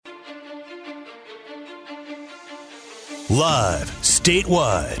Live,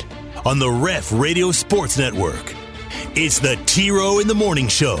 statewide, on the Ref Radio Sports Network. It's the T-Row in the Morning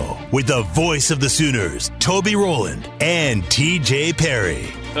Show with the voice of the Sooners, Toby Rowland and TJ Perry.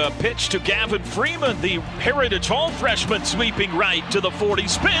 A pitch to Gavin Freeman, the Heritage Hall freshman, sweeping right to the 40,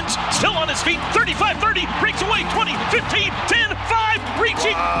 spins, still on his feet, 35-30, breaks away, 20, 15, 10, 5,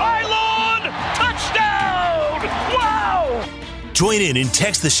 reaching, pylon, touchdown! Wow! Join in and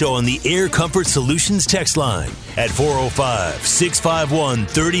text the show on the Air Comfort Solutions text line at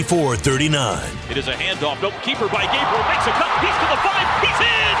 405-651-3439. It is a handoff, no keeper by Gabriel, makes a cut, he's to the 5, he's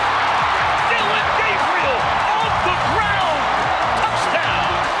in! Dylan Gabriel on the ground,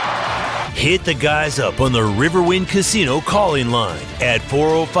 touchdown! Hit the guys up on the Riverwind Casino calling line at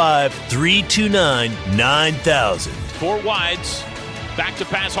 405-329-9000. Four wides. Back to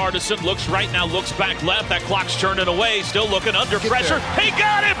pass, Hardison looks right now, looks back left. That clock's turning away, still looking under pressure. He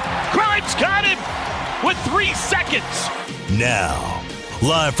got him! Grimes got him with 3 seconds. Now,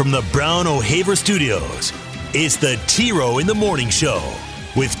 live from the Brown O'Haver Studios, it's the T-Row in the Morning Show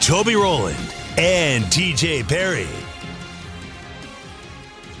with Toby Rowland and TJ Perry.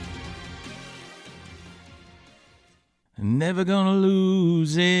 Never gonna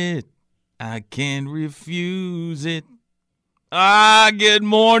lose it. I can't refuse it. Good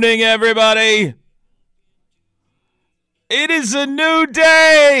morning, everybody. It is a new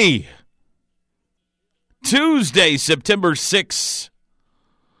day. Tuesday, September 6th.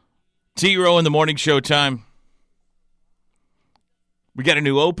 T-Row in the Morning Show time. We got a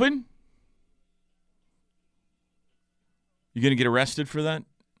new open. You going to get arrested for that?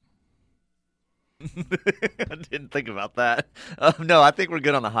 I didn't think about that. No, I think we're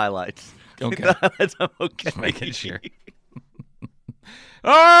good on the highlights. Okay. The highlights, I'm okay. Just making sure.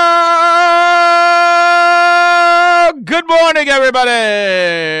 Good morning, everybody.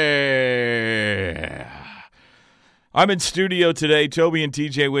 I'm in studio today. Toby and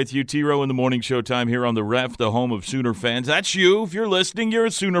TJ with you. T-Row in the Morning Show time here on the Ref, the home of Sooner fans. That's you. If you're listening, you're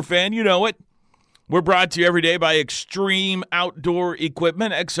a Sooner fan. You know it. We're brought to you every day by Extreme Outdoor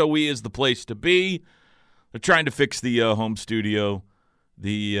Equipment. XOE is the place to be. They're trying to fix the home studio.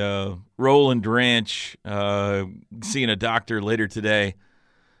 The Roland Ranch, seeing a doctor later today.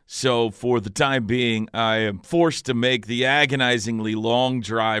 So for the time being, I am forced to make the agonizingly long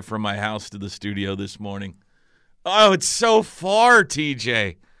drive from my house to the studio this morning. Oh, it's so far,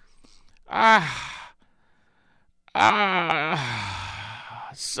 TJ.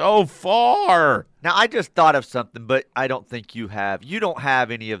 So far. Now, I just thought of something, but I don't think you have. You don't have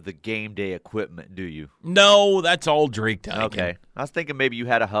any of the game day equipment, do you? No, that's all Drake Dykens. Okay. I was thinking maybe you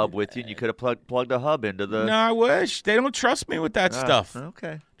had a hub with you and you could have plugged a hub into the... No, I wish. They don't trust me with that stuff.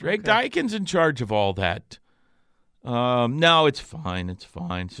 Okay. Drake Dykens in charge of all that. No, it's fine. It's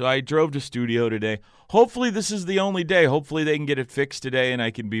fine. So I drove to studio today. Hopefully this is the only day. Hopefully they can get it fixed today and I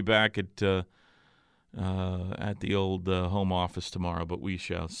can be back at the old home office tomorrow, but we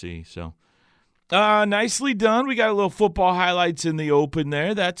shall see. So nicely done. We got a little football highlights in the open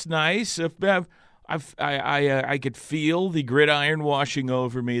there. That's nice. I could feel the gridiron washing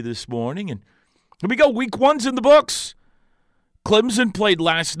over me this morning. And here we go. Week 1's in the books. Clemson played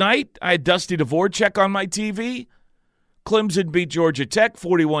last night. I had Dusty Dvorak on my TV. Clemson beat Georgia Tech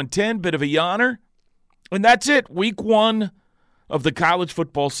 41-10, bit of a yawner. And that's it. Week 1 of the college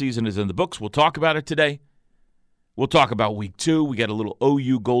football season is in the books. We'll talk about it today. We'll talk about week 2. We got a little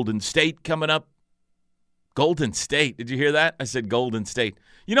OU Golden State coming up. Golden State. Did you hear that? I said Golden State.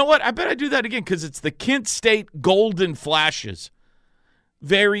 You know what? I bet I do that again because it's the Kent State Golden Flashes.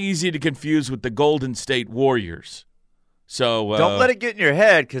 Very easy to confuse with the Golden State Warriors. So don't let it get in your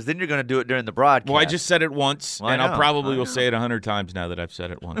head because then you're going to do it during the broadcast. Well, I just said it once, and I'll probably will say it 100 times now that I've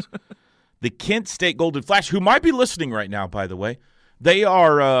said it once. The Kent State Golden Flash, who might be listening right now, by the way, they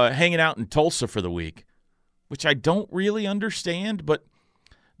are hanging out in Tulsa for the week, which I don't really understand, but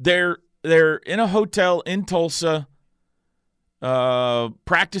they're in a hotel in Tulsa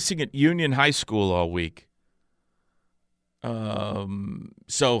practicing at Union High School all week.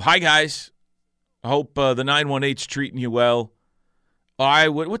 So, hi, guys. I hope the 918's treating you well.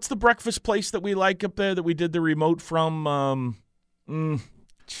 What's the breakfast place that we like up there that we did the remote from?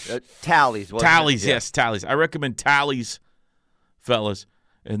 Tallies. Tallies, yes, Tallies. I recommend Tallies, fellas,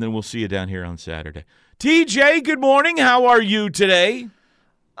 and then we'll see you down here on Saturday. TJ, good morning. How are you today?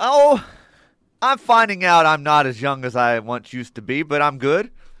 Oh, I'm finding out I'm not as young as I once used to be, but I'm good.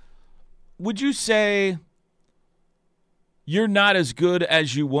 Would you say you're not as good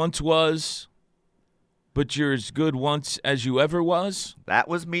as you once was, but you're as good once as you ever was? That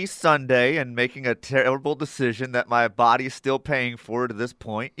was me Sunday and making a terrible decision that my body is still paying for to this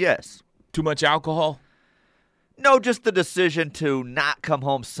point, yes. Too much alcohol? No, just the decision to not come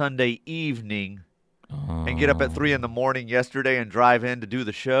home Sunday evening and get up at 3 in the morning yesterday and drive in to do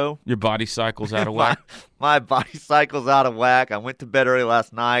the show. Your body cycle's out of whack. My body cycle's out of whack. I went to bed early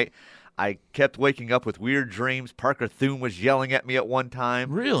last night. I kept waking up with weird dreams. Parker Thune was yelling at me at one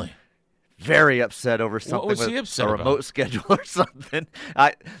time. Really? Very upset over something. What was he upset a about? remote schedule or something.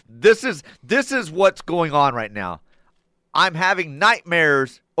 This is what's going on right now. I'm having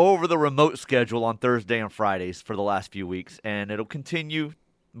nightmares over the remote schedule on Thursday and Fridays for the last few weeks, and it'll continue,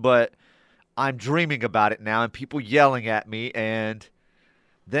 but I'm dreaming about it now and people yelling at me. And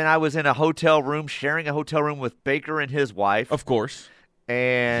then I was in a hotel room, sharing a hotel room with Baker and his wife. Of course.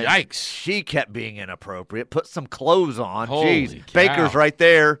 And Yikes. she kept being inappropriate. Put some clothes on. Holy Jeez, cow. Baker's right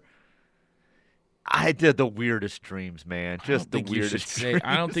there. I did the weirdest dreams, man. Just the weirdest dreams.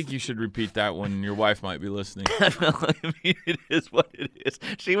 I don't think you should repeat that one. Your wife might be listening. I mean, it is what it is.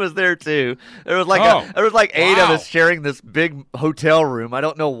 She was there too. There was like eight of us sharing this big hotel room. I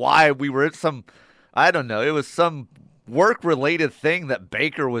don't know why we were at I don't know. It was some work-related thing that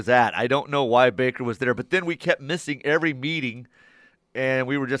Baker was at. I don't know why Baker was there, but then we kept missing every meeting, and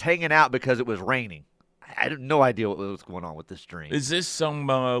we were just hanging out because it was raining. I had no idea what was going on with this dream. Is this some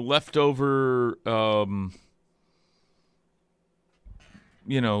leftover,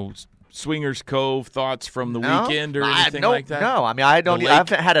 Swingers Cove thoughts from the weekend or anything like that? No, I mean, I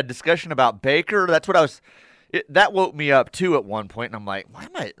haven't had a discussion about Baker. That's what that woke me up too at one point, and I'm like, why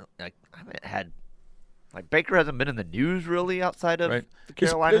am I haven't had. Like, Baker hasn't been in the news really outside of the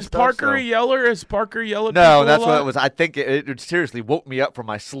Carolina is stuff. Parker a yeller? Is Parker yell at No, people that's a what lot? it was. I think it seriously woke me up from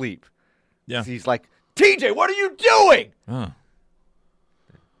my sleep. Yeah. He's like, TJ, what are you doing? Oh.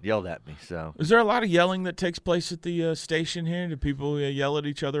 Yelled at me, so. Is there a lot of yelling that takes place at the station here? Do people yell at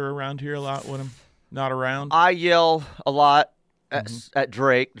each other around here a lot when I'm not around? I yell a lot at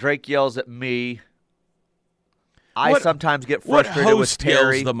Drake. Drake yells at me. I sometimes get frustrated with Terry. What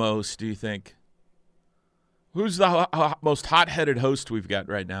host yells the most, do you think? Who's the most hot-headed host we've got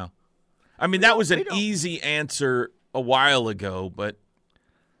right now? I mean, that was an easy answer a while ago, but...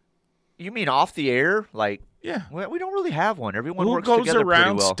 You mean off the air? Like, yeah. We don't really have one. Everyone Who works goes together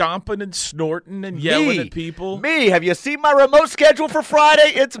around pretty well. stomping and snorting and yelling at people? Me. Have you seen my remote schedule for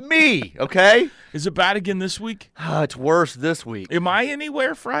Friday? It's me, okay? Is it bad again this week? It's worse this week. Am I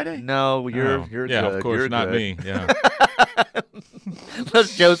anywhere Friday? No, you're good. Yeah, of course, you're not good. me. Yeah.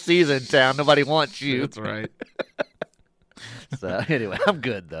 Unless Joe C's in town. Nobody wants you. That's right. So, anyway, I'm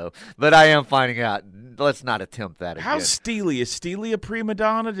good, though. But I am finding out. Let's not attempt that again. How's Steely? Is Steely a prima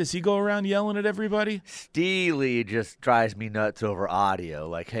donna? Does he go around yelling at everybody? Steely just drives me nuts over audio.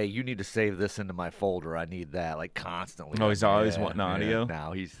 Like, hey, you need to save this into my folder. I need that, like, constantly. Oh, he's always wanting audio?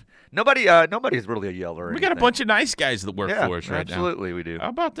 No, nobody's really a yeller. Or We got a bunch of nice guys that work for us right absolutely we do. now. How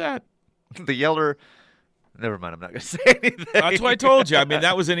about that? The yeller. Never mind. I'm not going to say anything. That's what I told you. I mean,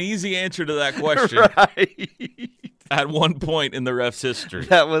 that was an easy answer to that question. Right. At one point in the ref's history.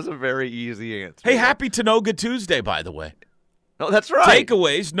 That was a very easy answer. Hey, happy Tanoga Tuesday, by the way. Oh, that's right.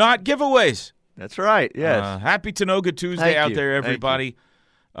 Takeaways, not giveaways. That's right, yes. Happy Tanoga Tuesday Thank out you. there, Thank everybody.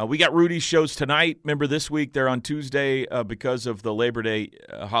 We got Rudy's shows tonight. Remember, this week they're on Tuesday because of the Labor Day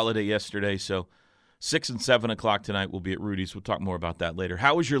holiday yesterday. So 6 and 7 o'clock tonight we'll be at Rudy's. We'll talk more about that later.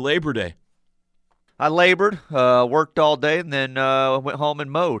 How was your Labor Day? I labored, worked all day, and then went home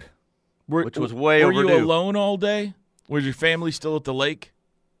and mowed, which was way overdue. Were you alone all day? Was your family still at the lake?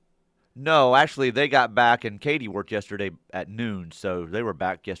 No, actually, they got back, and Katie worked yesterday at noon, so they were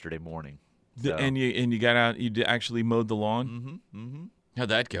back yesterday morning. So. And you got out. You actually mowed the lawn. Mm-hmm. How'd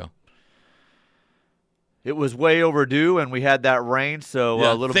that go? It was way overdue, and we had that rain, so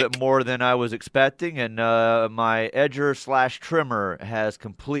a little bit more than I was expecting. And my edger/trimmer has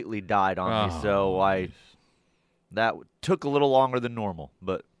completely died on me, so that took a little longer than normal,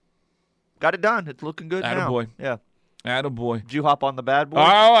 but got it done. It's looking good now. Attaboy. Yeah. Attaboy. Did you hop on the bad boy?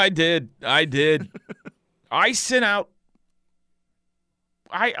 Oh, I did. I sent out.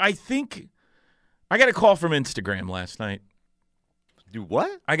 I think I got a call from Instagram last night. Do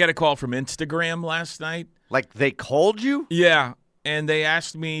what? I got a call from Instagram last night. Like they called you? Yeah, and they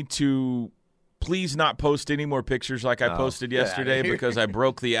asked me to please not post any more pictures like I posted yesterday because I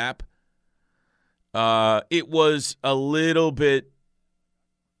broke the app. It was a little bit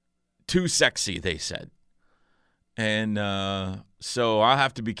too sexy, they said. And so I'll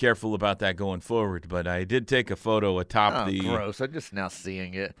have to be careful about that going forward. But I did take a photo atop the gross. I'm just now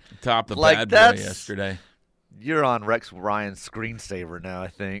seeing it. Top the like bad boy yesterday. You're on Rex Ryan's screensaver now, I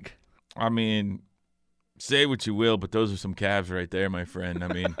think. I mean, say what you will, but those are some calves right there, my friend. I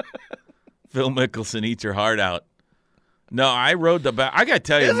mean, Phil Mickelson eats your heart out. No, I rode the back. I got to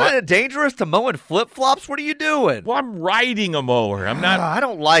tell you. Isn't it dangerous to mow in flip-flops? What are you doing? Well, I'm riding a mower. I'm not. I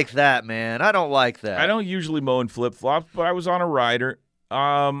don't like that, man. I don't like that. I don't usually mow in flip-flops, but I was on a rider.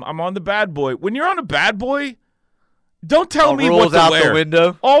 I'm on the bad boy. When you're on a bad boy, don't tell me what to wear. All rules out the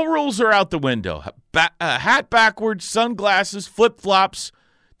window? All rules are out the window. Hat backwards, sunglasses, flip-flops,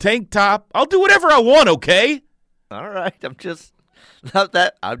 tank top. I'll do whatever I want, okay? All right. I'm just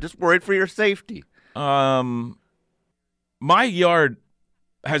worried for your safety. My yard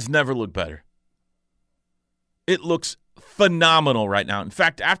has never looked better. It looks phenomenal right now. In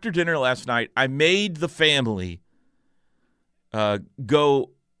fact, after dinner last night, I made the family go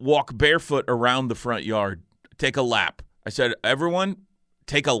walk barefoot around the front yard, take a lap. I said, everyone,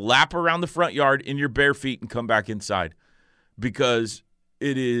 take a lap around the front yard in your bare feet and come back inside because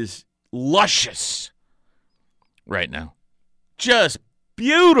it is luscious right now. Just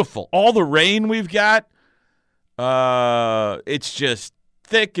beautiful. All the rain we've got. It's just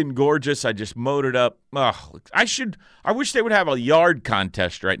thick and gorgeous. I just mowed it up. Oh, I wish they would have a yard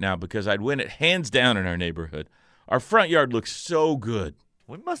contest right now because I'd win it hands down in our neighborhood. Our front yard looks so good.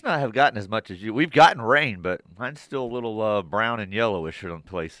 We must not have gotten as much as you. We've gotten rain, but mine's still a little brown and yellowish in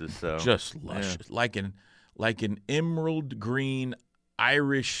places. So just luscious, yeah. like an emerald green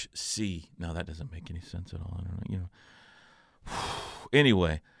Irish sea. No, that doesn't make any sense at all. I don't know.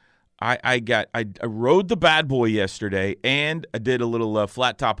 Anyway. I rode the bad boy yesterday, and I did a little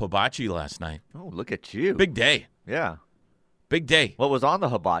flat top hibachi last night. Oh, look at you. Big day. Yeah. Big day. What was on the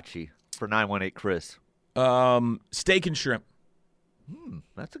hibachi for 918 Chris? Steak and shrimp.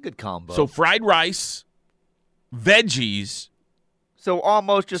 That's a good combo. So fried rice, veggies. So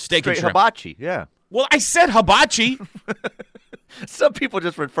almost just steak straight and shrimp. Hibachi, yeah. Well, I said hibachi. Some people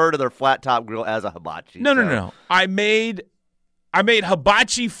just refer to their flat top grill as a hibachi. No. I made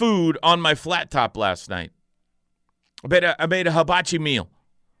hibachi food on my flat top last night. I made a hibachi meal.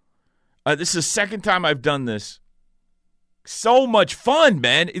 This is the second time I've done this. So much fun,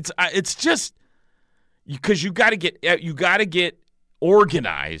 man. It's just because you got to get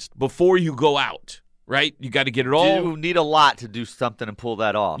organized before you go out, right? You got to get it all. You need a lot to do something and pull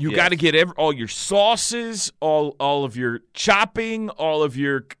that off. You got to get all your sauces, all of your chopping, all of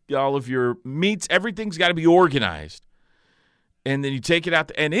your meats. Everything's got to be organized. And then you take it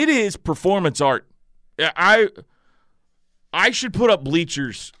out, and it is performance art. I should put up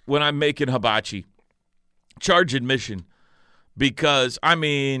bleachers when I'm making hibachi, charge admission, because,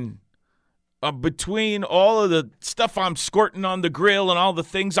 between all of the stuff I'm squirting on the grill and all the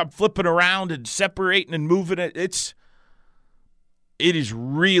things I'm flipping around and separating and moving it is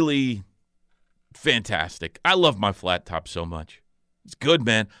really fantastic. I love my flat top so much. It's good,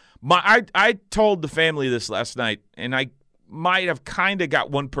 man. I told the family this last night, and I might have kind of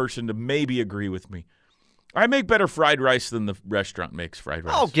got one person to maybe agree with me. I make better fried rice than the restaurant makes fried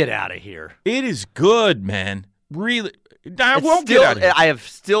rice. Oh, get out of here. It is good, man. Really. Get out of here. I have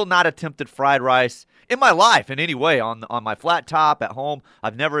still not attempted fried rice in my life in any way on my flat top at home.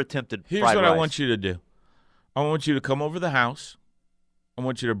 I've never attempted fried rice. Here's what I want you to do. I want you to come over the house. I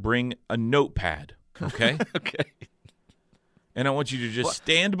want you to bring a notepad, okay? Okay. And I want you to just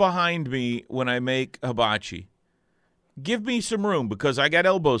stand behind me when I make hibachi. Give me some room because I got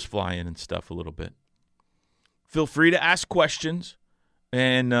elbows flying and stuff a little bit. Feel free to ask questions,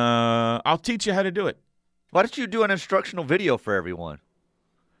 and I'll teach you how to do it. Why don't you do an instructional video for everyone?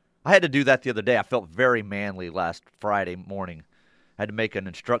 I had to do that the other day. I felt very manly last Friday morning. I had to make an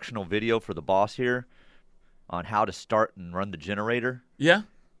instructional video for the boss here on how to start and run the generator. Yeah?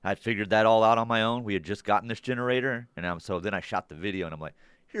 I had figured that all out on my own. We had just gotten this generator, and so then I shot the video, and I'm like,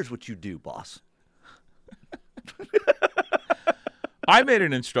 here's what you do, boss. I made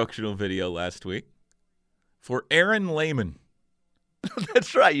an instructional video last week for Aaron Lehman.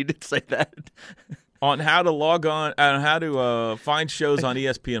 That's right. You did say that. On how to log on, on how to find shows on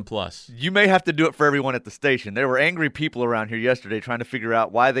ESPN Plus. You may have to do it for everyone at the station. There were angry people around here yesterday trying to figure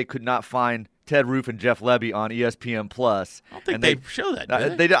out why they could not find Ted Roof and Jeff Lebby on ESPN Plus. I don't think they show that,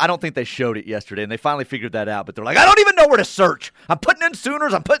 do they? I don't think they showed it yesterday, and they finally figured that out. But they're like, I don't even know where to search. I'm putting in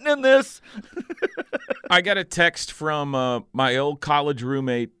Sooners. I'm putting in this. I got a text from my old college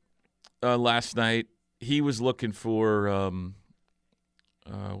roommate last night. He was looking for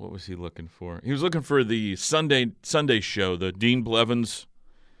what was he looking for? He was looking for the Sunday show, the Dean Blevins,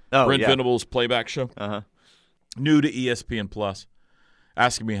 Brent Venables playback show. Uh-huh. New to ESPN Plus,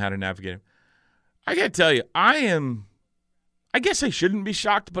 asking me how to navigate it. I got to tell you, I guess I shouldn't be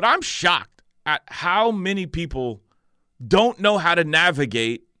shocked, but I'm shocked at how many people don't know how to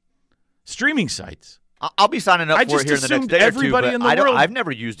navigate streaming sites. I'll be signing up for it here in the next day or two, but in the world, I've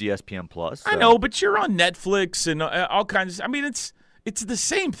never used ESPN Plus. So. I know, but you're on Netflix and all kinds of. I mean, it's the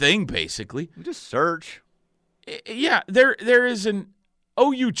same thing basically. You just search. Yeah, there is an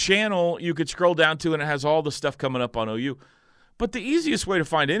OU channel you could scroll down to, and it has all the stuff coming up on OU. But the easiest way to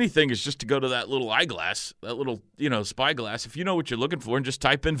find anything is just to go to that little eyeglass, that little spyglass. If you know what you're looking for, and just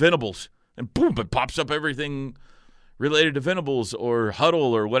type in Venables, and boom, it pops up everything related to Venables or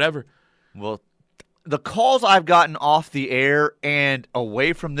Huddle or whatever. Well, the calls I've gotten off the air and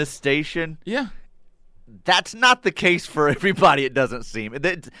away from this station, that's not the case for everybody. It doesn't seem.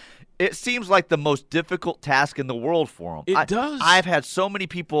 It seems like the most difficult task in the world for them. It does. I've had so many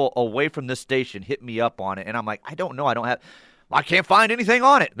people away from this station hit me up on it, and I'm like, I don't know. I can't find anything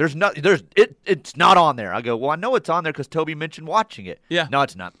on it. It's not on there. I go, well, I know it's on there because Toby mentioned watching it. Yeah. No,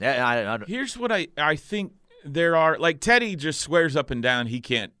 it's not. Here's what I think there are. Like, Teddy just swears up and down he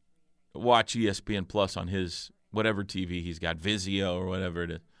can't watch ESPN Plus on his whatever TV he's got, Vizio or whatever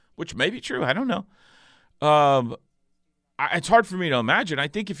it is, which may be true. I don't know. It's hard for me to imagine. I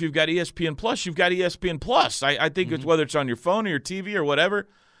think if you've got ESPN Plus, you've got ESPN Plus. I think it's whether it's on your phone or your TV or whatever,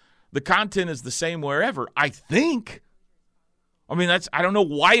 the content is the same wherever. I think. I mean, I don't know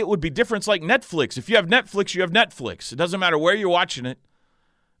why it would be different. It's like Netflix. If you have Netflix, you have Netflix. It doesn't matter where you're watching it.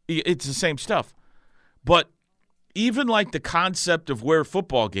 It's the same stuff. But even like the concept of where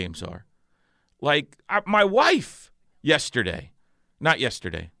football games are. Like my wife not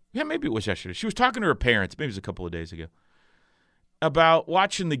yesterday. Yeah, maybe it was yesterday. She was talking to her parents, maybe it was a couple of days ago, about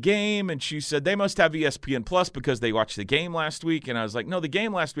watching the game, and she said they must have ESPN Plus because they watched the game last week. And I was like, no, the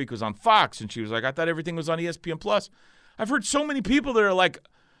game last week was on Fox. And she was like, I thought everything was on ESPN Plus. I've heard so many people that are like,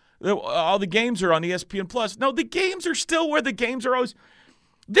 all the games are on ESPN Plus. No, the games are still where the games are always.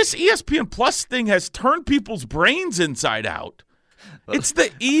 This ESPN Plus thing has turned people's brains inside out. It's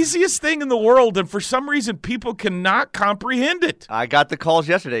the easiest thing in the world, and for some reason, people cannot comprehend it. I got the calls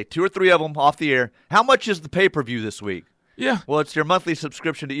yesterday, 2 or 3 of them off the air. How much is the pay-per-view this week? Yeah. Well, it's your monthly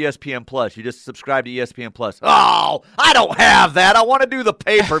subscription to ESPN Plus. You just subscribe to ESPN Plus. Oh, I don't have that. I want to do the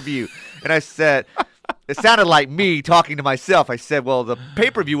pay-per-view. And I said, it sounded like me talking to myself. I said, well, the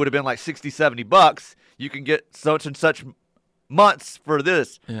pay-per-view would have been like $60, $70. You can get such and such months for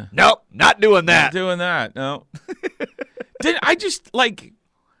this. Yeah. Nope, not doing that. Not doing that, no. Aren't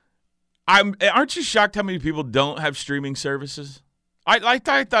you shocked how many people don't have streaming services? I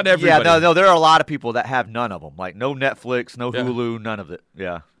thought everybody. Yeah, no, there are a lot of people that have none of them. Like no Netflix, no Hulu, none of it.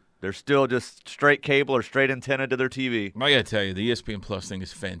 Yeah, they're still just straight cable or straight antenna to their TV. I gotta tell you, the ESPN Plus thing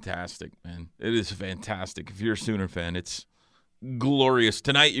is fantastic, man. It is fantastic. If you're a Sooner fan, it's glorious.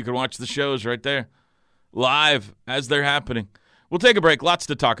 Tonight you can watch the shows right there, live as they're happening. We'll take a break. Lots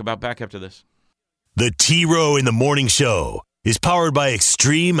to talk about. Back after this. The T-Row in the Morning Show is powered by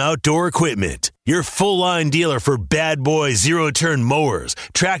Extreme Outdoor Equipment, your full-line dealer for bad boy zero-turn mowers,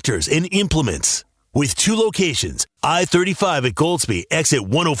 tractors, and implements. With 2 locations, I-35 at Goldsby, exit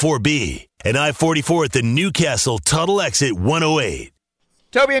 104B, and I-44 at the Newcastle Tuttle, exit 108.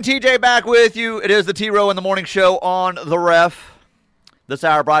 Toby and TJ back with you. It is the T-Row in the Morning Show on The Ref. This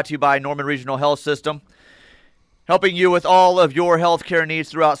hour brought to you by Norman Regional Health System, helping you with all of your health care needs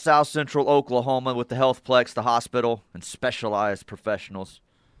throughout South Central Oklahoma with the Healthplex, the hospital, and specialized professionals.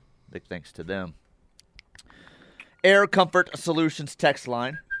 Big thanks to them. Air Comfort Solutions text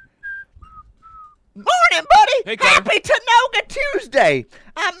line. Morning, buddy. Hey, Carter. Happy Tanoga Tuesday.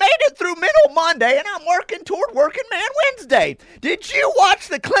 I made it through Middle Monday, and I'm working toward Working Man Wednesday. Did you watch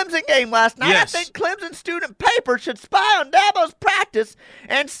the Clemson game last night? Yes. I think Clemson student paper should spy on Dabo's practice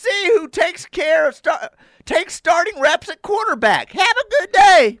and see who takes care of takes starting reps at quarterback. Have a good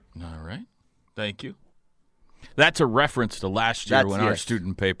day. All right. Thank you. That's a reference to last year when our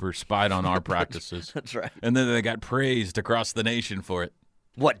student paper spied on our practices. That's right. And then they got praised across the nation for it.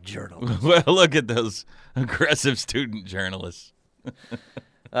 What journalism? Well, look at those aggressive student journalists.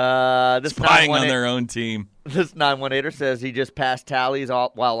 Spying on their own team. This 918er says he just passed tallies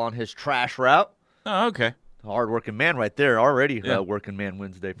while on his trash route. Oh, okay. Hard-working man right there. Already Working Man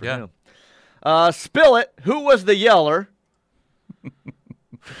Wednesday for him. Spill it. Who was the yeller?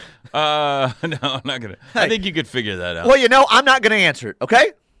 No, I'm not going to. I think you could figure that out. Well, I'm not going to answer it,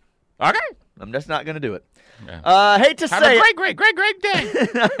 okay? Okay. I'm just not going to do it. Yeah. Hate to Have say a great day.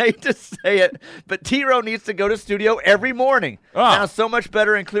 I hate to say it, but T-Row needs to go to studio every morning. Oh. Sounds so much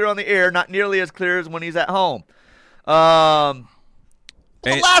better and clear on the air, not nearly as clear as when he's at home. The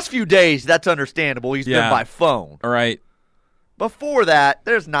last few days, that's understandable. He's been by phone. All right. Before that,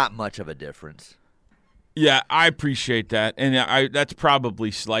 there's not much of a difference. Yeah, I appreciate that. And that's probably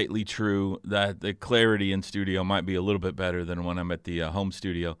slightly true that the clarity in studio might be a little bit better than when I'm at the home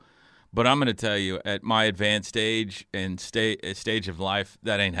studio. But I'm going to tell you, at my advanced age and stage of life,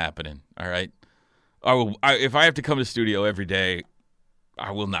 that ain't happening, all right? If I have to come to the studio every day,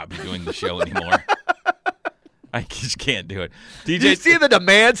 I will not be doing the show anymore. I just can't do it. Do you see the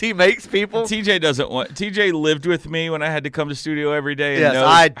demands he makes people? TJ lived with me when I had to come to studio every day. And yes, knows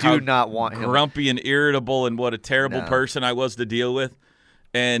I do not want him. Grumpy and irritable and what a terrible person I was to deal with.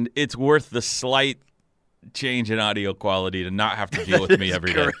 And it's worth the slight change in audio quality to not have to deal with me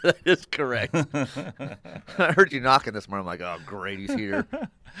every day. That is correct. I heard you knocking this morning. I'm like, oh, great, he's here.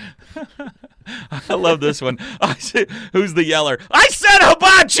 I love this one. I said, who's the yeller? I said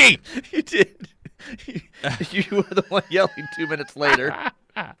hibachi! You did. You were the one yelling 2 minutes later.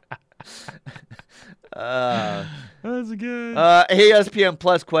 That's good. ESPN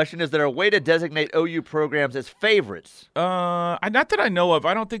Plus question: is there a way to designate OU programs as favorites? Not that I know of.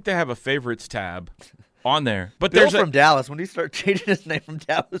 I don't think they have a favorites tab on there. But Bill from Dallas. When he started changing his name from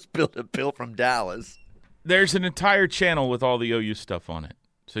Dallas, Bill from Dallas. There's an entire channel with all the OU stuff on it.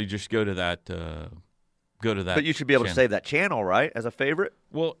 So you just go to that. But you should be able to save that channel, right, as a favorite?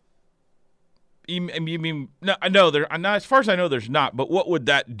 Well, you mean no? I know there. Not as far as I know, there's not. But what would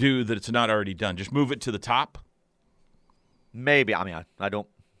that do that it's not already done? Just move it to the top? Maybe. I mean, I don't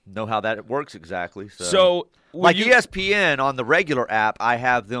know how that works exactly. So like ESPN on the regular app, I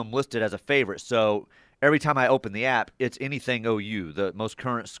have them listed as a favorite. So every time I open the app, it's anything OU, the most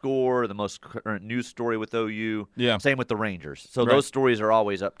current score, the most current news story with OU. Yeah. Same with the Rangers. So those stories are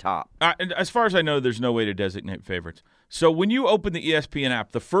always up top. And as far as I know, there's no way to designate favorites. So when you open the ESPN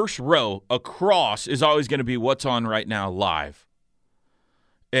app, the first row across is always going to be what's on right now live.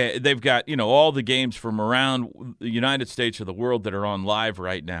 They've got, all the games from around the United States or the world that are on live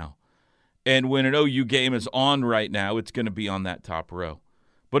right now. And when an OU game is on right now, it's going to be on that top row.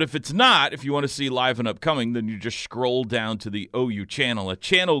 But if it's not, if you want to see live and upcoming, then you just scroll down to the OU channel. A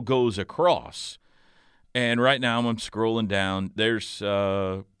channel goes across. And right now I'm scrolling down. There's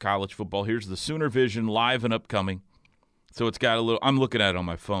college football. Here's the Sooner Vision live and upcoming. So it's got I'm looking at it on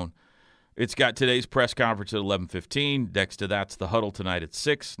my phone. It's got today's press conference at 11:15. Next to that's the Huddle tonight at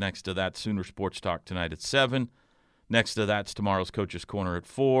 6. Next to that, Sooner Sports Talk tonight at 7. Next to that's tomorrow's Coach's Corner at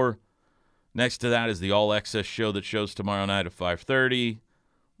 4. Next to that is the All Access show that shows tomorrow night at 5:30.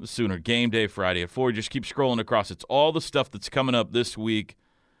 The Sooner Game Day Friday at 4. Just keep scrolling across. It's all the stuff that's coming up this week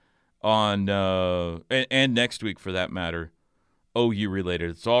on and next week for that matter, OU related.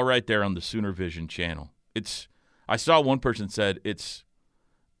 It's all right there on the Sooner Vision channel. I saw one person said it's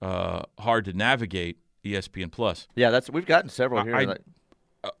hard to navigate ESPN Plus. Yeah, we've gotten several here.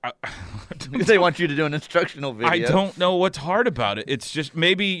 They want you to do an instructional video. I don't know what's hard about it. It's just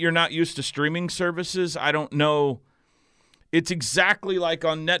maybe you're not used to streaming services. I don't know. It's exactly like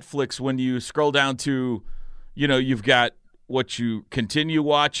on Netflix when you scroll down to, you've got what you continue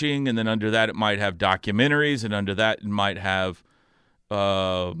watching, and then under that it might have documentaries, and under that it might have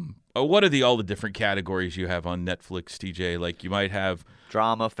what are all the different categories you have on Netflix, TJ? Like you might have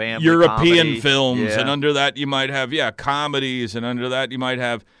drama, family, European comedy. films, and under that you might have comedies, and under that you might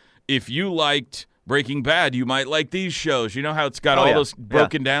have, if you liked Breaking Bad, you might like these shows. You know how it's got those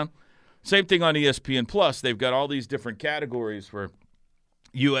broken down? Same thing on ESPN Plus. They've got all these different categories for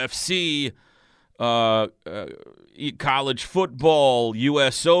UFC, college football,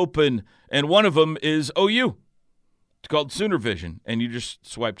 U.S. Open, and one of them is OU. It's called Sooner Vision, and you just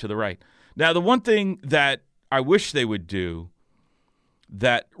swipe to the right. Now, the one thing that I wish they would do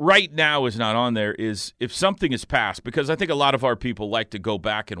that right now is not on there is if something is passed, because I think a lot of our people like to go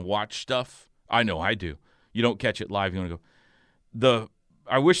back and watch stuff. I know I do. You don't catch it live. You want to go.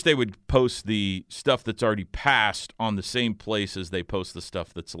 I wish they would post the stuff that's already passed on the same place as they post the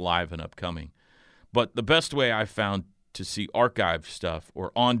stuff that's live and upcoming. But the best way I found to see archive stuff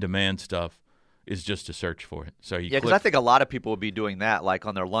or on-demand stuff is just to search for it. So because I think a lot of people would be doing that. Like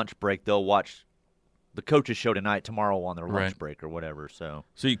on their lunch break, they'll watch the coaches show tonight, tomorrow on their lunch break or whatever. So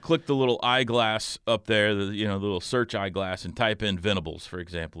you click the little eyeglass up there, the little search eyeglass, and type in Venables, for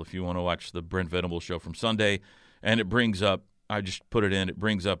example, if you want to watch the Brent Venables show from Sunday, and it brings up. I just put it in. It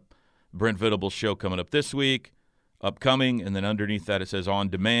brings up Brent Venables show coming up this week, upcoming, and then underneath that it says on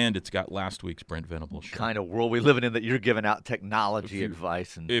demand. It's got last week's Brent Venables show. Kind of world we living in that you're giving out technology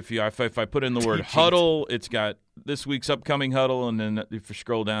advice. And if I put in the word huddle, it's got this week's upcoming huddle, and then if you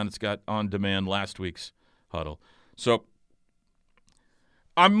scroll down, it's got on demand last week's huddle. So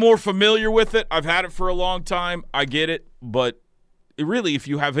I'm more familiar with it. I've had it for a long time. I get it, but really, if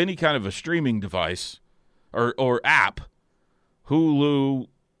you have any kind of a streaming device or app, Hulu,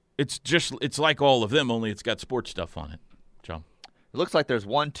 it's like all of them, only it's got sports stuff on it. John, it looks like there's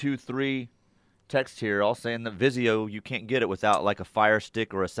 1, 2, 3, text here all saying that Vizio, you can't get it without like a Fire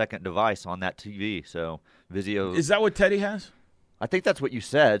Stick or a second device on that TV. So Vizio. Is that what Teddy has? I think that's what you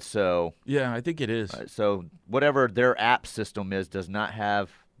said. So yeah, I think it is. So whatever their app system is does not have.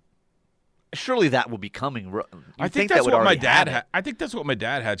 Surely that will be coming. I think that's what my dad had. I think that's what my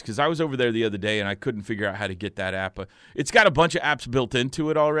dad had because I was over there the other day and I couldn't figure out how to get that app. It's got a bunch of apps built into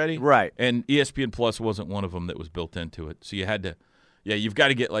it already, right? And ESPN Plus wasn't one of them that was built into it. So you had to, you've got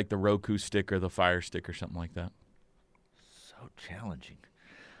to get like the Roku stick or the Fire Stick or something like that. So challenging.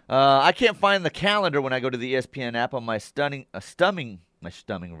 I can't find the calendar when I go to the ESPN app on my streaming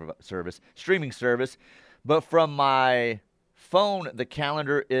service, but from my phone, the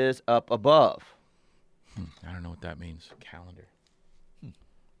calendar is up above. I don't know what that means. Calendar. I'm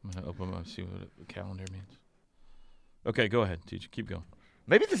going to open up and see what a calendar means. Okay, go ahead, teacher. Keep going.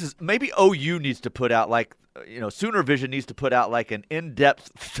 Maybe OU needs to put out Sooner Vision needs to put out like an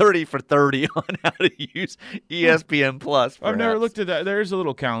in-depth 30 for 30 on how to use ESPN Plus. I've never looked at that. There's a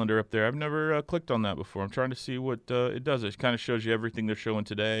little calendar up there. I've never clicked on that before. I'm trying to see what it does. It kind of shows you everything they're showing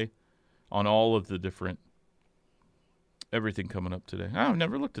today on all of the different everything coming up today. I've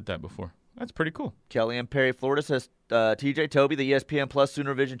never looked at that before. That's pretty cool. Kelly in Perry, Florida says, TJ Toby, the ESPN Plus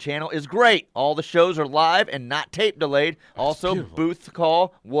Sooner Vision channel is great. All the shows are live and not tape delayed. Also, booth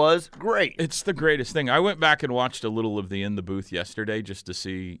call was great. It's the greatest thing. I went back and watched a little of the In the Booth yesterday just to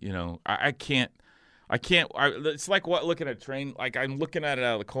see, I can't. It's like looking at a train. Like I'm looking at it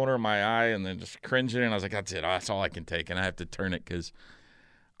out of the corner of my eye and then just cringing. And I was like, that's it. That's all I can take. And I have to turn it because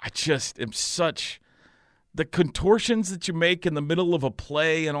I just am such – the contortions that you make in the middle of a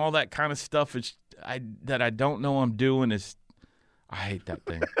play and all that kind of stuff that I don't know I'm doing is – I hate that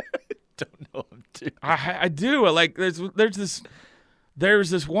thing. Don't know I'm doing. I do. Like there's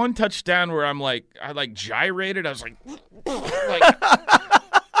this one touchdown where I gyrated. I was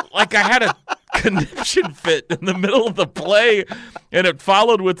like I had a conniption fit in the middle of the play, and it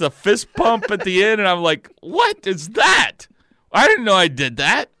followed with a fist pump at the end, and I'm like, what is that? I didn't know I did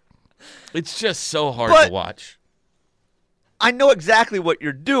that. It's just so hard to watch. I know exactly what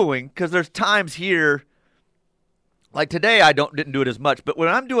you're doing because there's times here, like today I didn't do it as much, but when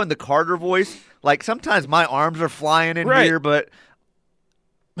I'm doing the Carter voice, like sometimes my arms are flying in here, but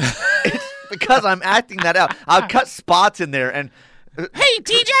it's because I'm acting that out. I'll cut spots in there, and hey,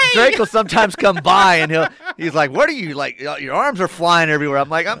 TJ! Drake will sometimes come by, and he's like, what are you, like, your arms are flying everywhere. I'm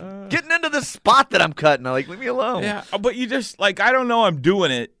like, I'm getting into this spot that I'm cutting. I'm like, leave me alone. Yeah, but you just, I don't know I'm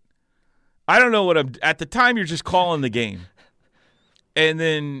doing it. I don't know what at the time you're just calling the game. And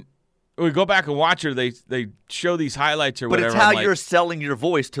then we go back and watch her. They show these highlights or whatever. But it's how you're selling your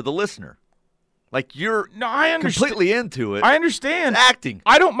voice to the listener. Like you're completely into it. I understand. It's acting.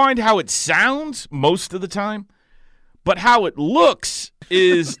 I don't mind how it sounds most of the time, but how it looks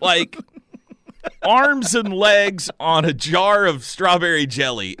is like arms and legs on a jar of strawberry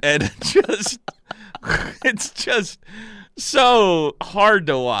jelly. And it's just so hard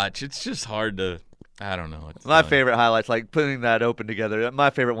to watch. It's just hard to, I don't know. My favorite highlights, like putting that open together,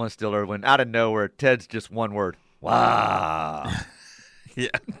 my favorite ones still are when out of nowhere, Ted's just one word. Wow. Yeah.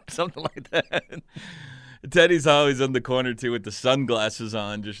 Something like that. Teddy's always in the corner, too, with the sunglasses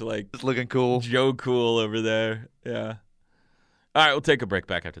on, just looking cool. Joe Cool over there. Yeah. All right, we'll take a break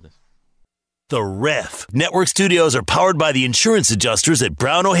back after this. The Ref Network studios are powered by the insurance adjusters at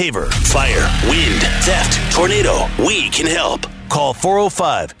Brown O'Haver. Fire, wind, theft, tornado. We can help. Call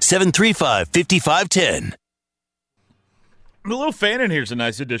 405-735-5510. The little fan in here is a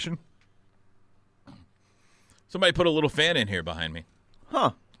nice addition. Somebody put a little fan in here behind me.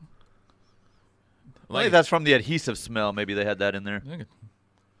 Huh. Maybe that's from the adhesive smell. Maybe they had that in there.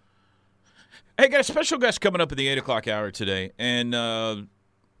 Hey, got a special guest coming up at the 8 o'clock hour today, and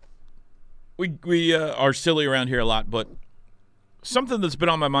we are silly around here a lot, but something that's been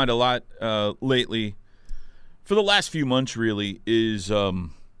on my mind a lot lately for the last few months really is,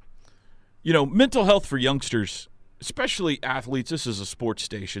 mental health for youngsters, especially athletes. This is a sports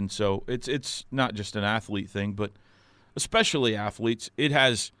station, so it's not just an athlete thing, but especially athletes. It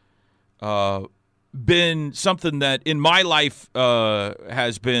has been something that in my life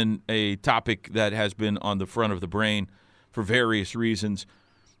has been a topic that has been on the front of the brain for various reasons.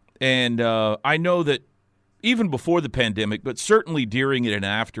 And I know that even before the pandemic, but certainly during it and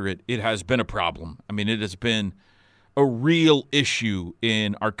after it, it has been a problem. I mean, it has been a real issue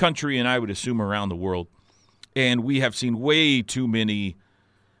in our country and I would assume around the world. And we have seen way too many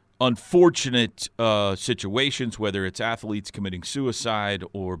unfortunate situations, whether it's athletes committing suicide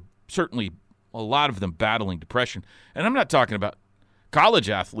or certainly a lot of them battling depression. And I'm not talking about college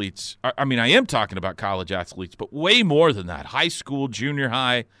athletes. I mean, I am talking about college athletes, but way more than that. High school, junior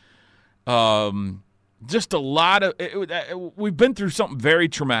high. Just a lot of we've been through something very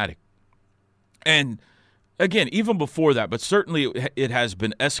traumatic. And again, even before that, but certainly it has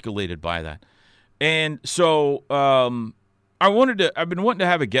been escalated by that. And so I've been wanting to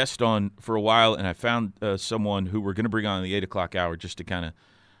have a guest on for a while, and I found someone who we're going to bring on in the 8 o'clock hour just to kind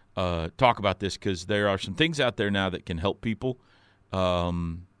of talk about this, because there are some things out there now that can help people.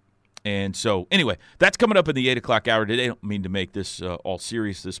 And so, anyway, that's coming up in the 8 o'clock hour today. I don't mean to make this all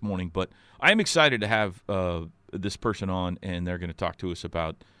serious this morning, but I am excited to have this person on, and they're going to talk to us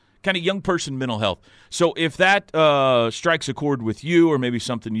about kind of young person mental health. So if that strikes a chord with you, or maybe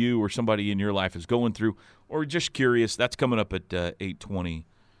something you or somebody in your life is going through, or just curious, that's coming up at 8:20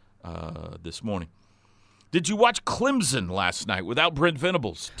 this morning. Did you watch Clemson last night without Brent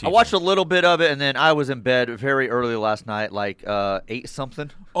Venables? I watched a little bit of it, and then I was in bed very early last night, like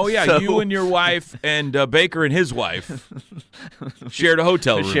 8-something. Oh, yeah, so. You and your wife and Baker and his wife shared a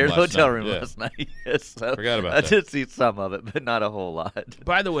hotel room last night. Yes, so forgot about that. I did see some of it, but not a whole lot.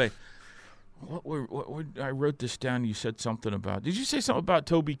 By the way, I wrote this down. You said something about – did you say something about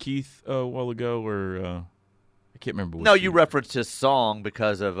Toby Keith a while ago, or I can't remember. No, you referenced his song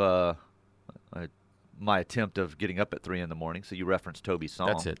because of my attempt of getting up at 3 in the morning, so you referenced Toby's song.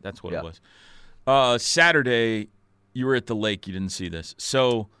 That's it. That's what it was. Saturday, you were at the lake. You didn't see this.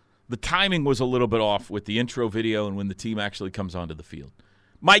 So the timing was a little bit off with the intro video and when the team actually comes onto the field.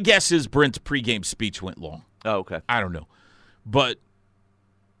 My guess is Brent's pregame speech went long. Oh, okay. I don't know. But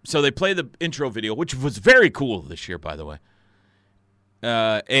so they play the intro video, which was very cool this year, by the way.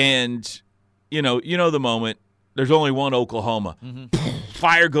 And, you know the moment. There's only one Oklahoma. Mm-hmm.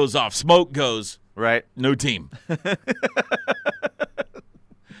 Fire goes off. Smoke goes. Right. No team.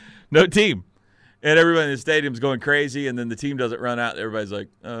 No team. And everybody in the stadium's going crazy, and then the team doesn't run out. Everybody's like,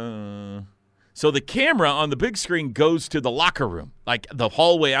 So the camera on the big screen goes to the locker room, like the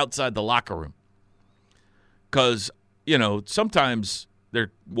hallway outside the locker room. Because, sometimes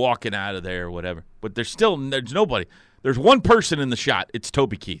they're walking out of there or whatever. But there's nobody. There's one person in the shot. It's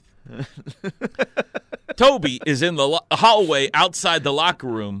Toby Keith. Toby is in the hallway outside the locker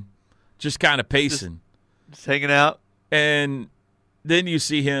room, just kind of pacing. Just hanging out. And then you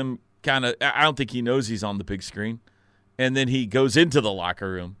see him kind of – I don't think he knows he's on the big screen. And then he goes into the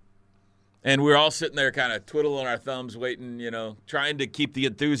locker room. And we're all sitting there kind of twiddling our thumbs, waiting, trying to keep the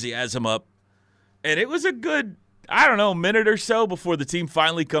enthusiasm up. And it was a good, minute or so before the team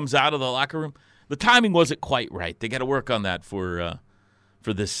finally comes out of the locker room. The timing wasn't quite right. They got to work on that for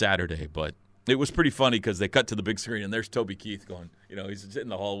this Saturday. But it was pretty funny because they cut to the big screen, and there's Toby Keith going, he's sitting in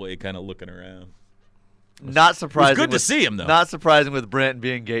the hallway kind of looking around. Not surprising. It was good to see him, though. Not surprising with Brent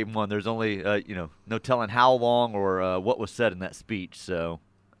being game one. There's only, no telling how long or what was said in that speech. So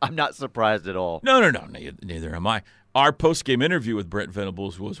I'm not surprised at all. No. Neither am I. Our post-game interview with Brent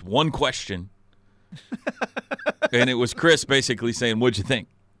Venables was one question, and it was Chris basically saying, "What'd you think?"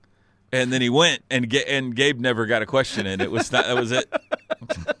 And then he went, and Gabe never got a question in. That was it.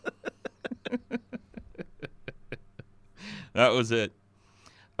 That was it.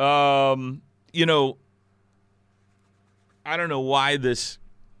 I don't know why this.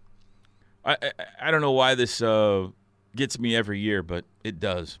 I don't know why this gets me every year, but it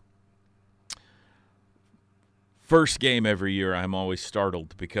does. First game every year, I'm always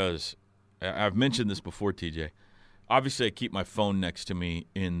startled because I've mentioned this before, TJ. Obviously, I keep my phone next to me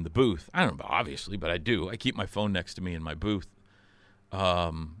in the booth. I don't know, obviously, but I do. I keep my phone next to me in my booth.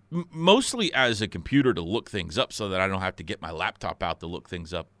 Mostly as a computer to look things up so that I don't have to get my laptop out to look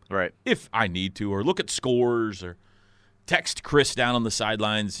things up. Right. If I need to, or look at scores, or text Chris down on the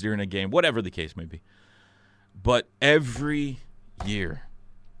sidelines during a game, whatever the case may be. But every year,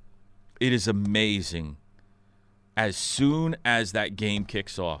 it is amazing. As soon as that game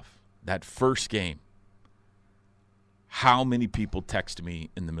kicks off, that first game, how many people text me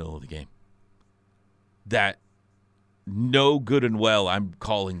in the middle of the game that know good and well I'm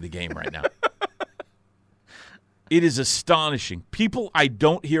calling the game right now. It is astonishing. People I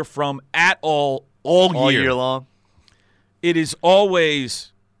don't hear from at all year long. It is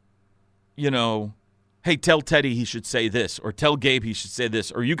always, hey, tell Teddy he should say this, or tell Gabe he should say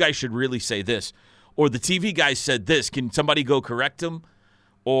this, or you guys should really say this, or the TV guy said this. Can somebody go correct him?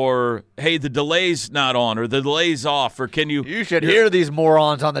 Or, hey, the delay's not on, or the delay's off, or can you... You should hear these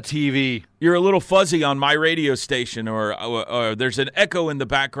morons on the TV. You're a little fuzzy on my radio station, or there's an echo in the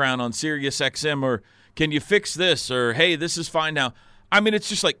background on Sirius XM, or can you fix this, or, hey, this is fine now. I mean, it's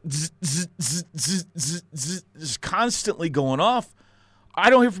just like zzz, zzz, zzz, zzz, zzz, zzz, zzz, constantly going off.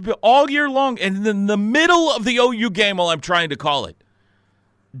 I don't hear from people all year long, and in the middle of the OU game while I'm trying to call it,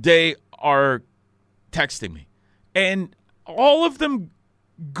 they are texting me. And all of them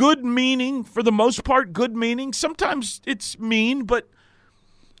good meaning, for the most part, good meaning. Sometimes it's mean, but,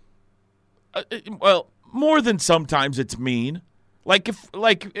 more than sometimes it's mean.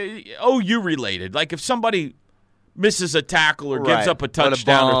 OU related. Like if somebody misses a tackle or gives up a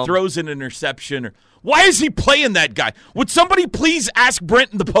touchdown or throws an interception. Why is he playing that guy? Would somebody please ask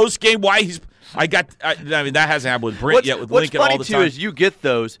Brent in the postgame why he's – that hasn't happened with Brent yet, with Lincoln all the time. What's funny, too, is you get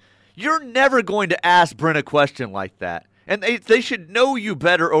those. You're never going to ask Brent a question like that. And they should know you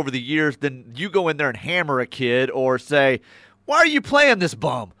better over the years than you go in there and hammer a kid or say, why are you playing this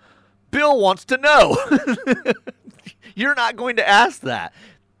bum? Bill wants to know. You're not going to ask that.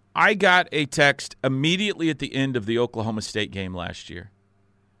 I got a text immediately at the end of the Oklahoma State game last year.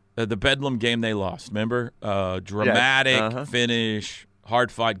 The Bedlam game they lost, remember? Dramatic finish,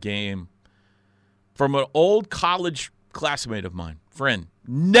 hard-fought game. From an old college classmate of mine, friend.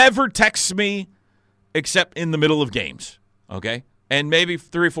 Never texts me except in the middle of games, okay? And maybe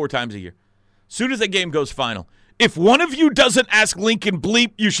 3 or 4 times a year. As soon as the game goes final, if one of you doesn't ask Lincoln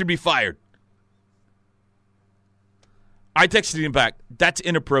bleep, you should be fired. I texted him back, that's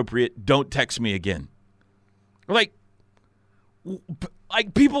inappropriate. Don't text me again. Like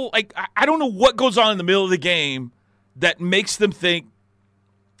people, I don't know what goes on in the middle of the game that makes them think,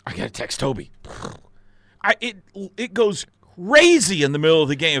 I got to text Toby. It goes crazy in the middle of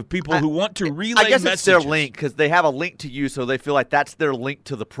the game of people who want to relay messages. I guess it's their link because they have a link to you, so they feel like that's their link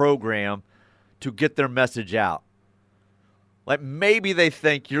to the program to get their message out. Like maybe they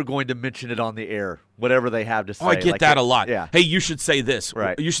think you're going to mention it on the air, whatever they have to say. Oh, I get that a lot. Yeah. Hey, you should say this.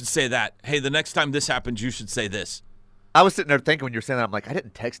 Right. You should say that. Hey, the next time this happens, you should say this. I was sitting there thinking when you were saying that, I'm like, I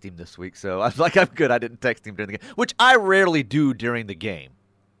didn't text him this week, so I was like, I'm good. I didn't text him during the game, which I rarely do during the game.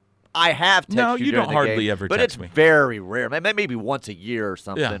 I have texted you during the game. No, you don't hardly ever text me. But it's very rare. Maybe once a year or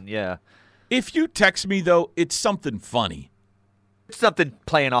something, yeah. If you text me, though, it's something funny. It's something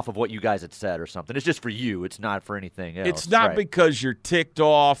playing off of what you guys had said or something. It's just for you. It's not for anything else. It's not because you're ticked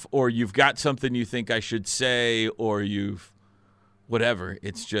off or you've got something you think I should say or you've whatever.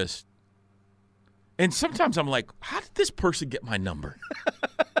 It's just – and sometimes I'm like, how did this person get my number?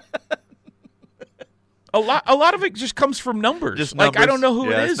 A lot of it just comes from numbers. Just numbers. Like I don't know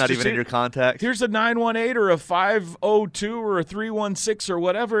who it is. It's not even in your contacts. Here's a 918 or a 502 or a 316 or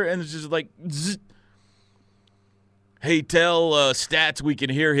whatever, and it's just like zzz. Hey, tell Stats we can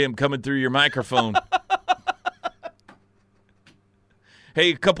hear him coming through your microphone.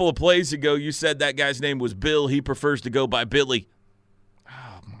 Hey, a couple of plays ago, you said that guy's name was Bill. He prefers to go by Billy.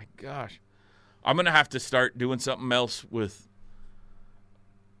 Oh, my gosh. I'm going to have to start doing something else with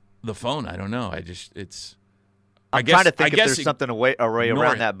the phone. I don't know. I'm trying to think if there's something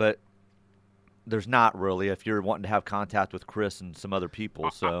around that, but there's not really if you're wanting to have contact with Chris and some other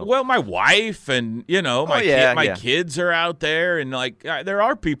people. So well, my wife and my kids are out there, and there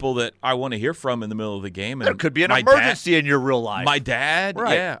are people that I want to hear from in the middle of the game. And there could be an emergency in your real life. My dad,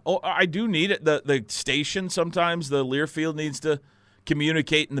 right. Yeah. Oh, I do need it. The station sometimes, the Learfield needs to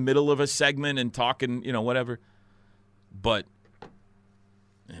communicate in the middle of a segment and talking, whatever. But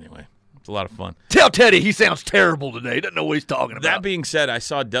anyway. It's a lot of fun. Tell Teddy he sounds terrible today. He doesn't know what he's talking about. That being said, I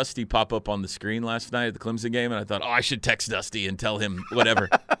saw Dusty pop up on the screen last night at the Clemson game, and I thought, I should text Dusty and tell him whatever.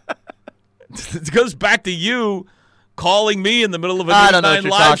 It goes back to you calling me in the middle of a News 9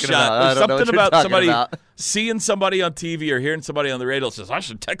 live shot. There's something about somebody seeing somebody on TV or hearing somebody on the radio that says, I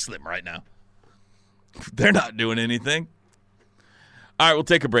should text them right now. They're not doing anything. All right, we'll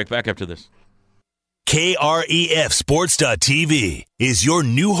take a break. Back after this. KREFSports.tv is your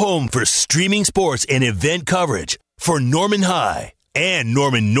new home for streaming sports and event coverage for Norman High and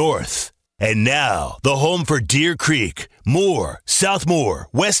Norman North. And now, the home for Deer Creek, Moore, Southmoore,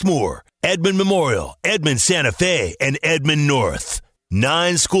 Westmoore, Edmond Memorial, Edmond Santa Fe, and Edmond North.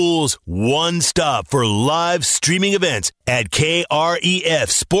 9 schools, one stop for live streaming events at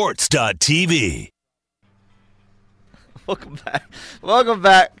KREFSports.tv. Welcome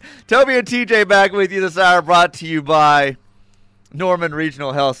back. Toby and TJ back with you this hour, brought to you by Norman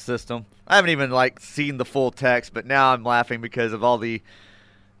Regional Health System. I haven't even seen the full text, but now I'm laughing because of all the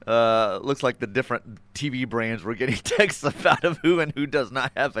looks like the different TV brands we're getting texts about of who and who does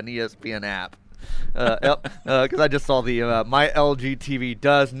not have an ESPN app. Because I just saw the my LG TV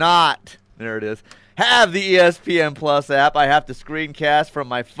does not. There it is. Have the ESPN Plus app. I have to screencast from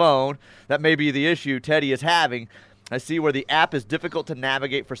my phone. That may be the issue Teddy is having. I see where the app is difficult to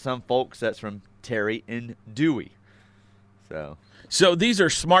navigate for some folks. That's from Terry and Dewey. So these are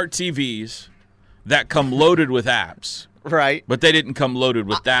smart TVs that come loaded with apps. Right. But they didn't come loaded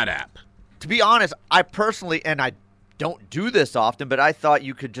with that app. To be honest, I personally, and I don't do this often, but I thought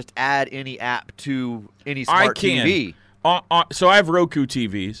you could just add any app to any smart TV. So I have Roku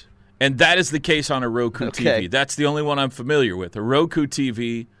TVs, and that is the case on a Roku TV. That's the only one I'm familiar with. A Roku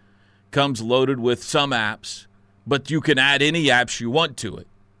TV comes loaded with some apps, but you can add any apps you want to it.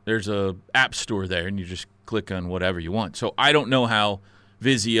 There's a app store there, and you just click on whatever you want. So I don't know how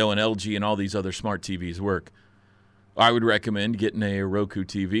Vizio and LG and all these other smart TVs work. I would recommend getting a Roku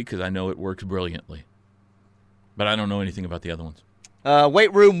TV because I know it works brilliantly. But I don't know anything about the other ones.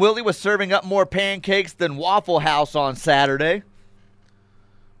 Weight Room Willie was serving up more pancakes than Waffle House on Saturday.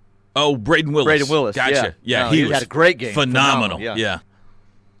 Oh, Braden Willis. Gotcha. Yeah, he had a great game. Phenomenal. Yeah.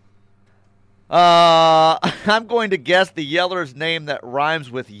 I'm going to guess the yeller's name that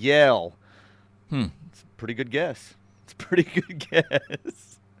rhymes with yell. It's a pretty good guess.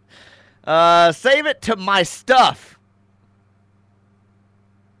 Save it to my stuff.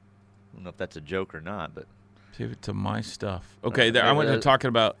 I don't know if that's a joke or not, but save it to my stuff. Okay, I went to talking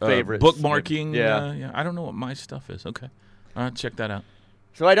about favorites. Bookmarking. Yeah. I don't know what my stuff is. Okay, check that out.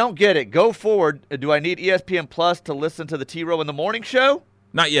 So I don't get it. Go forward. Do I need ESPN Plus to listen to the T-Row in the Morning Show?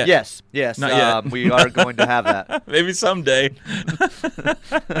 Not yet. Yes. Not yet. We are going to have that. Maybe someday.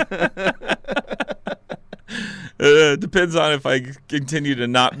 Depends on if I continue to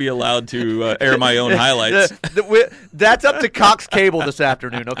not be allowed to air my own highlights. That's up to Cox Cable this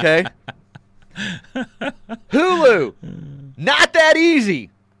afternoon, okay? Hulu. Not that easy.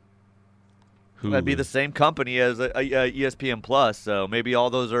 Hulu. That'd be the same company as ESPN Plus, so maybe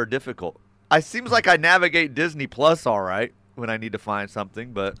all those are difficult. It seems like I navigate Disney Plus all right when I need to find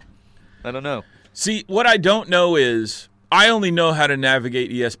something, but I don't know. See, what I don't know is I only know how to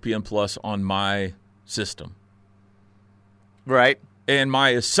navigate ESPN Plus on my system. Right. And my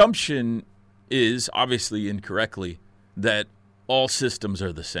assumption is, obviously incorrectly, that all systems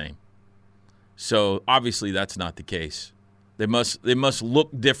are the same. So obviously that's not the case. They must look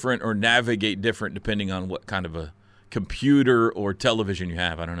different or navigate different depending on what kind of a computer or television you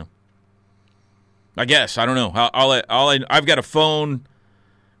have. I don't know. I guess. I don't know. I've got a phone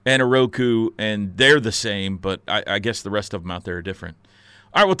and a Roku, and they're the same, but I guess the rest of them out there are different.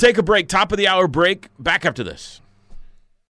 All right, we'll take a break. Top of the hour break. Back after this.